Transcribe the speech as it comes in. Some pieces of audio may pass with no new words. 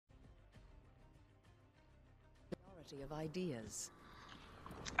diversity of ideas.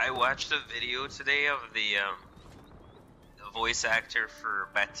 I watched a video today of the voice actor for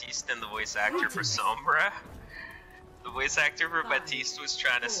Baptiste and the voice actor for Sombra. The voice actor for Baptiste was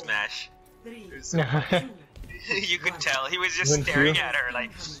trying to smash. You could tell he was just staring at her,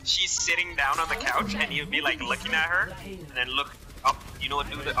 like she's sitting down on the couch, and he'd be like looking at her, and then look up. You know,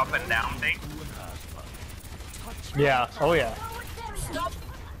 do the up and down thing. Yeah. Oh yeah. Stop.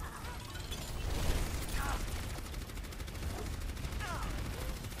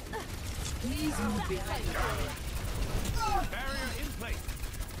 Please move behind the barrier in place.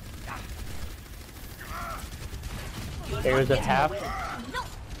 There was a half.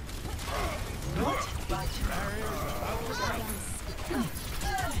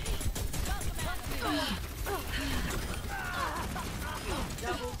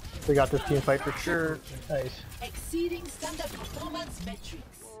 We got this team fight for sure. Nice. Exceeding standard performance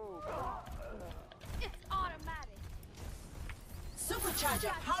metrics. It's automatic.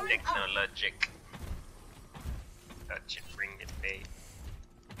 Supercharger powering up. Technologic. Touch it, bring it, babe.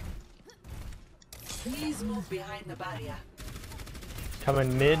 Please move behind the barrier.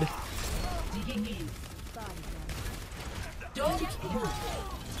 Coming mid. Digging in. Don't move.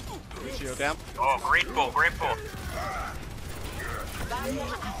 Lucio down. Oh, great pull, great pull. Barrier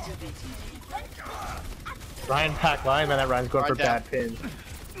activated. Ryan pack line, man. That Ryan's going for bad pins.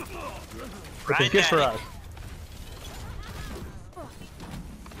 Which is good for us.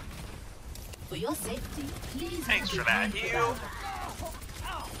 For your safety, please. Thanks for that heal.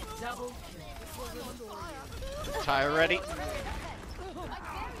 Double Tire ready.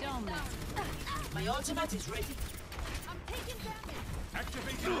 My ultimate is ready. I'm taking damage.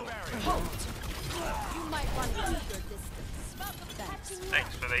 Activating the barrier. You might want to keep your distance.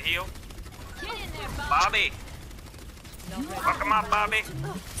 Thanks for the heal. Get in there, Bob. Bobby! Fuck him up, Bobby!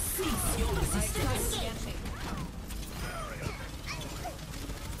 Cease your resistance.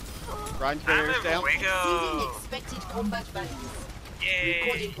 Ryan's barrier's down. We Exceeding go! expected combat values. Yay!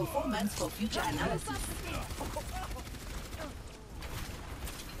 Recording performance for future analysis.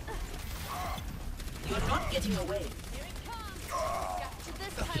 You're not getting away. Here it comes. Got to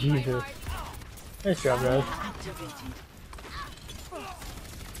this time, Jesus. Reinhardt. Nice job, guys. Activated.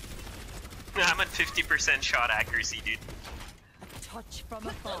 I'm at 50% shot accuracy, dude. Touch from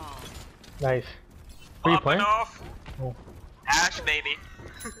afar. Nice. Who are you Popping playing? off! Oh. Ash, baby.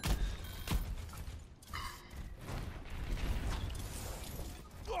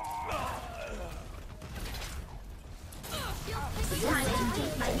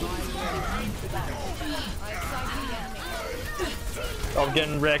 I'm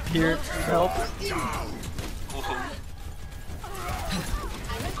getting wrecked here. Help.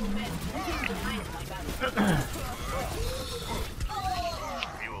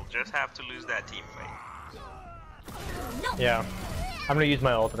 We will just have to lose that team fight. Yeah. I'm gonna use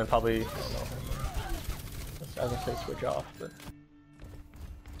my ult and then probably. I was gonna say switch off, but.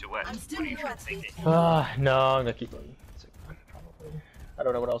 To what? I'm What still are you new at thinking? stake. No, I'm gonna keep on. Probably. I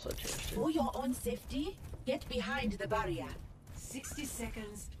don't know what else I'd change to. For your own safety, get behind the barrier. 60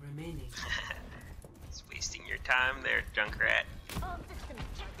 seconds remaining. It's wasting your time there, Junkrat. Oh, I'm just gonna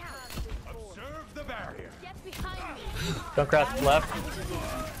get down on this board. Observe the barrier. Get behind me. Junkrat's left.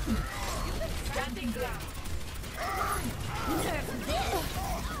 Standing ground.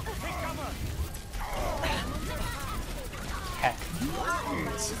 Heck.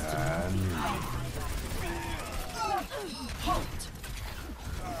 Halt.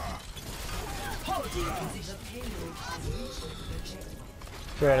 Holding position.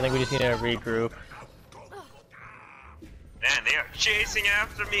 Sure, I think we just need to regroup. Man, they are chasing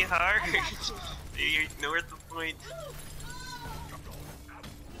after me hard. They ignored the point.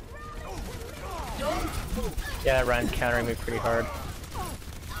 Don't move. Yeah, Ryan's countering me pretty hard.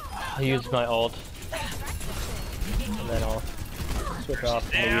 I'll use my ult. And then I'll switch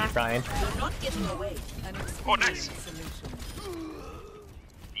off and maybe Ryan. You're not getting away. Oh, nice.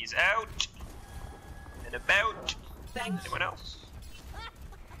 He's out. And about. Thank you. Anyone else?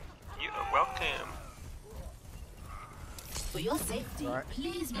 You are welcome. For your safety, Alright.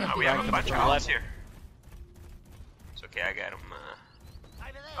 please move Oh, we have a behind bunch the of barrier. ults here. It's okay, I got him.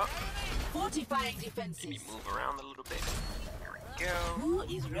 Oh, Fortifying let me defenses. move around a little bit. There we go. Who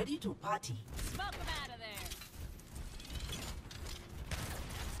is ready to party? Smoke him out of there.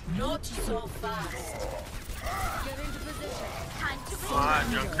 Not so fast. Get into position. Time to Come on,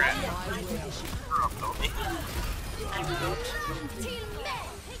 Junkrat. My position. You're up, don't you? Team Med.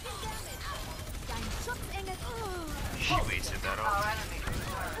 Taking damage. Dein Schutz endet. She wasted that all.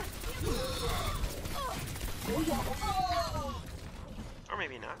 Or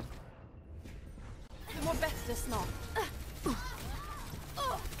maybe not. Du mår bättre snart.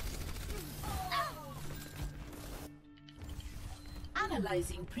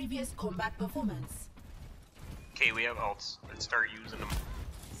 Analyzing previous combat performance. Okay, we have ults. Let's start using them.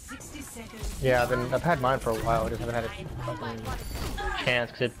 60 seconds. Yeah, I've had mine for a while. I just haven't had a fucking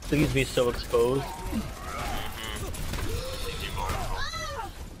chance because it leaves me so exposed.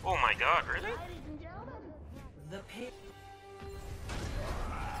 Oh my god, really? The pit.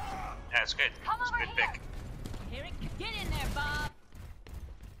 That's good. That's a good pick. Get in there, Bob.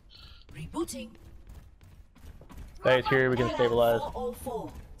 Rebooting. Guys, here we can stabilize.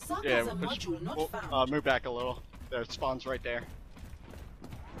 404. Yeah, Sarcasm module not found. move back a little. There, spawn's right there.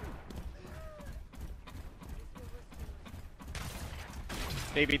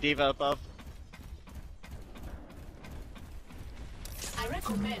 Baby Diva above. I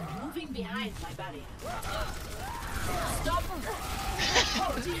recommend moving behind my barrier. Stop.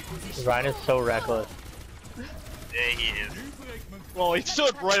 Holding position. Ryan is so reckless. Yeah, he is. Well, he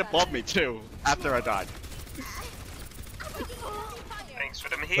stood right above me too, after I died. Thanks for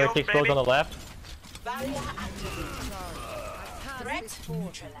them Where heals, it exposed baby. on the left. Barrier activated. Threat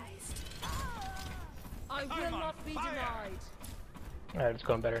neutralized. I will not be denied. Alright, it's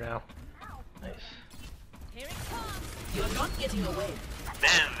going better now. Nice. Here it comes. You're not getting away.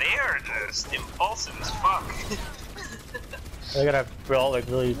 Man, they are just impulsive as fuck. I gotta brawl like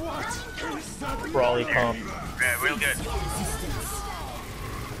really brawly comp. Yeah, real good.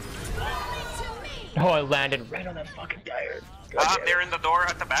 Oh, I landed right on that fucking tire. They're in the door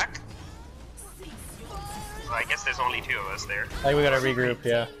at the back. So I guess there's only two of us there. I think we gotta regroup,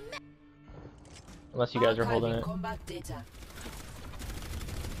 yeah. Unless you guys are holding it. Combat data.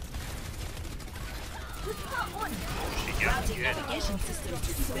 Shit, yeah, Routing good. navigation system to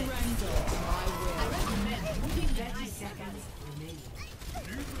suspend. I recommend moving 30 seconds remaining.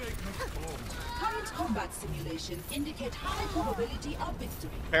 Current combat simulation indicate high probability of victory.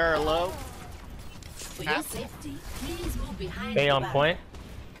 Parallel. For your safety, please move behind Stay the on barrier. point.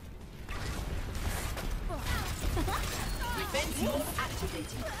 Defense mode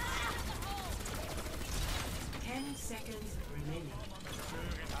activated. 10 seconds remaining.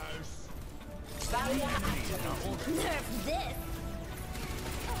 Barrier activated. Nerf this.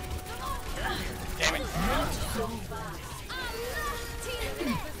 Damn it. Not so fast.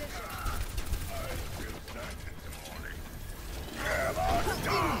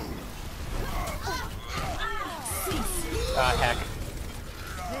 Ah, heck.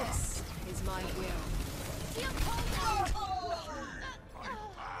 This is my will.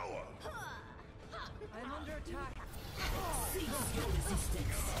 I'm under attack. Cease your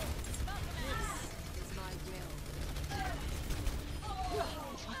resistance. This is my will.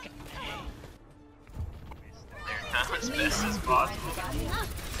 They're not as best as possible.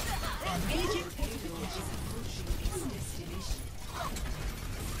 Engaging purification approaching its destination.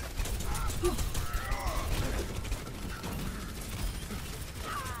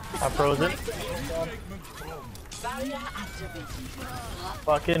 I'm frozen. Barrier activated.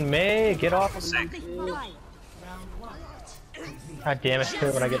 Fucking May, get off of me. Sick. Round 1. God damn it,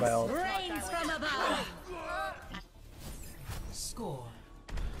 when I get my ult. Rains from above. Score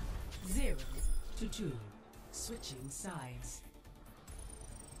 0-2. Switching sides.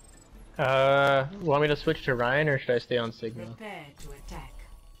 Want me to switch to Ryan or should I stay on Sigma? Prepare to attack.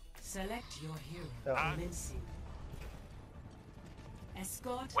 Select your hero. Oh. Commencing.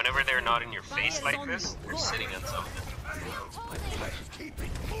 Escort. Whenever they're not in your face like this, they're sitting on something.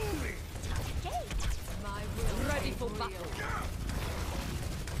 My will. Ready for battle.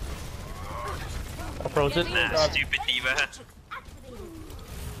 I froze it. Nah, stupid diva.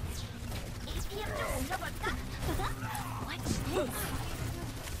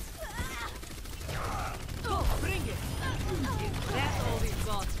 Go, bring it. Is that all we've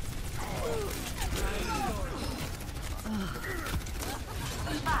got?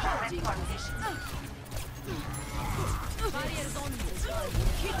 Holding position. Barriers on you.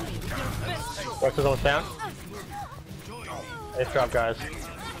 Hit me with your best shot. What's his almost down? Nice job, guys.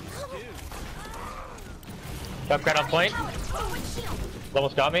 Jump grad on point.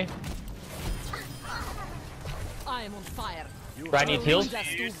 Almost got me. I am on fire. Ryan needs heals.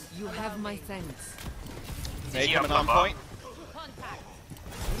 You have my thanks. May He coming up on above. point. Contact.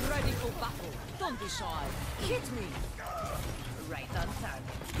 Ready for battle. Don't be shy. Hit me. Right on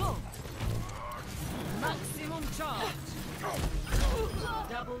target. Go. Maximum charge.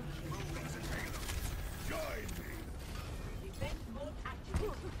 Double. Defense mode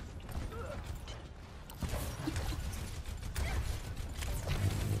activated.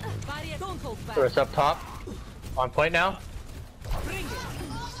 Barrier. Don't hold back. First up top. On point now. Bring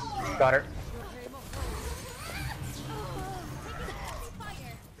it. Got her.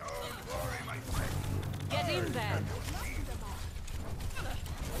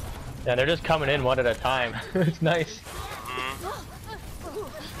 Yeah, they're just coming in one at a time. It's nice.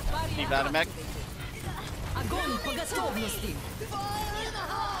 Keep out of mech. Огонь по готовности.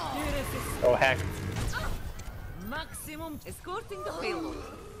 Oh heck. Maximum escorting the payload.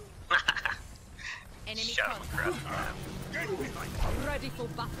 Enemy Shut him across ready for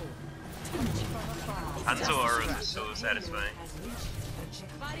battle. Hanzo auras are so satisfying.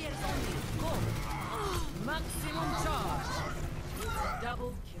 Barriers on you. Go. Maximum charge.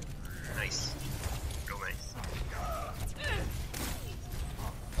 Double kill. Nice. Real nice.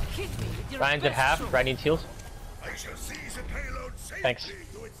 Hit me with your Ryan's at best half. stroke. Ryan needs heals. I shall seize a payload safely Thanks.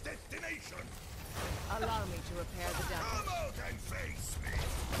 to its destination. Allow me to repair the damage. Come out and face me.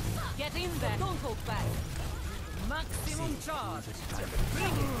 Get in there. Don't hold back. Maximum charge.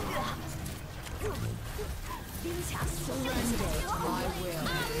 Bring it. Surrender to my will.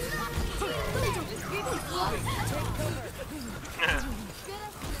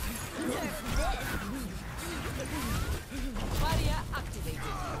 Barrier activated.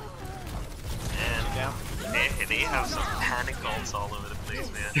 And they have some panic ults all over the place,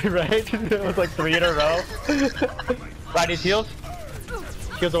 man. Right? It was like 3 in a row. Ryan needs heals.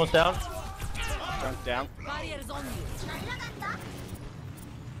 Heals almost down. Drunk down. Barrier is on you.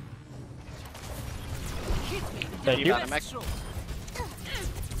 Hit me. Thank Keep you. out of mech. Stroke.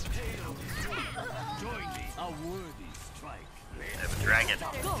 I have a dragon.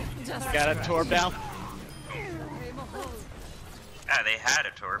 Go. Just Got a torp down. Ah, they had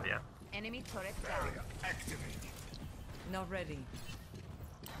a torp, yeah. Enemy turret down. Not ready.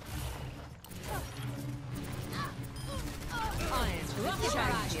 Iron.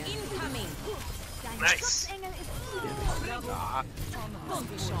 Champion. Incoming. Nice.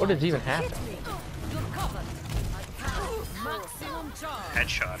 What does even happen? You're covered. Maximum charge.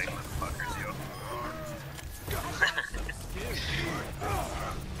 Headshotting motherfuckers, yo.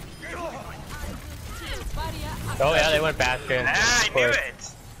 Barrier Oh yeah, they went Bastion. Ah, I Of knew course.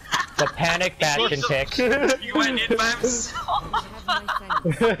 it! The panic Bastion pick. You went in by himself!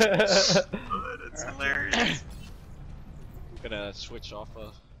 activated. Oh, that's hilarious. I'm gonna switch off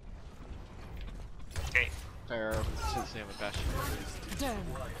a Okay. pair since they have a bastion.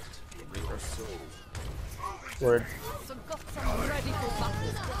 Word. Ready for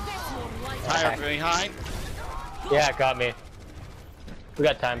battle. That's more like Tire behind. Yeah, it got me. We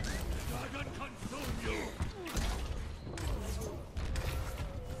got time.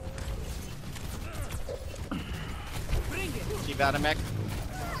 bring it. Keep out of mech.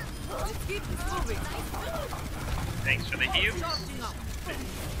 Let's keep moving. Thanks for the heal. Charging up.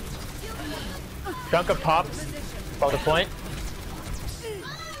 Chunk of pop. About the point.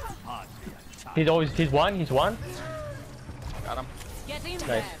 He's one. Got him. Get in Nice.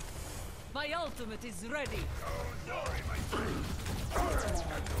 there. My ultimate is ready.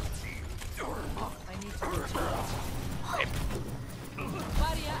 I need to recharge.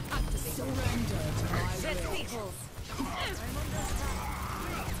 Barrier activated. Surrender to my will.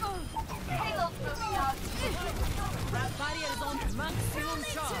 Barrier is on maximum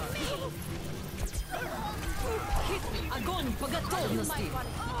charge. Hit me. Огонь по готовности.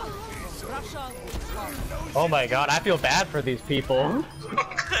 Russia. Oh my god, I feel bad for these people.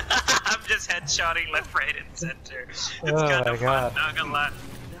 I'm just headshotting left, right, and center. It's Oh kind my of God. fun, not gonna lie.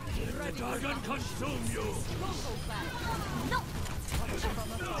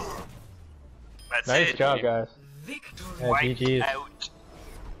 That's Nice it. job, guys. Victory. Yeah, Wiped GG's. out.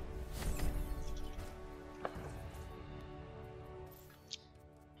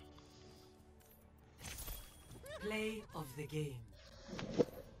 Play of the game.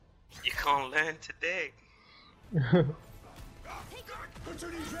 You gonna learn today.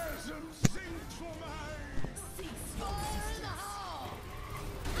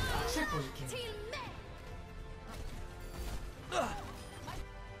 Triple kill.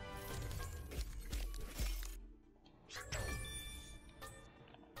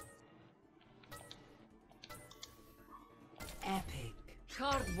 Epic.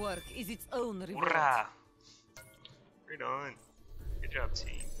 Hard work is its own reward. Hoorah! Right on. Good job,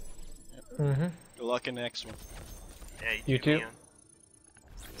 team. Mm-hmm. Good luck in the next one. Yeah, You too, too. man.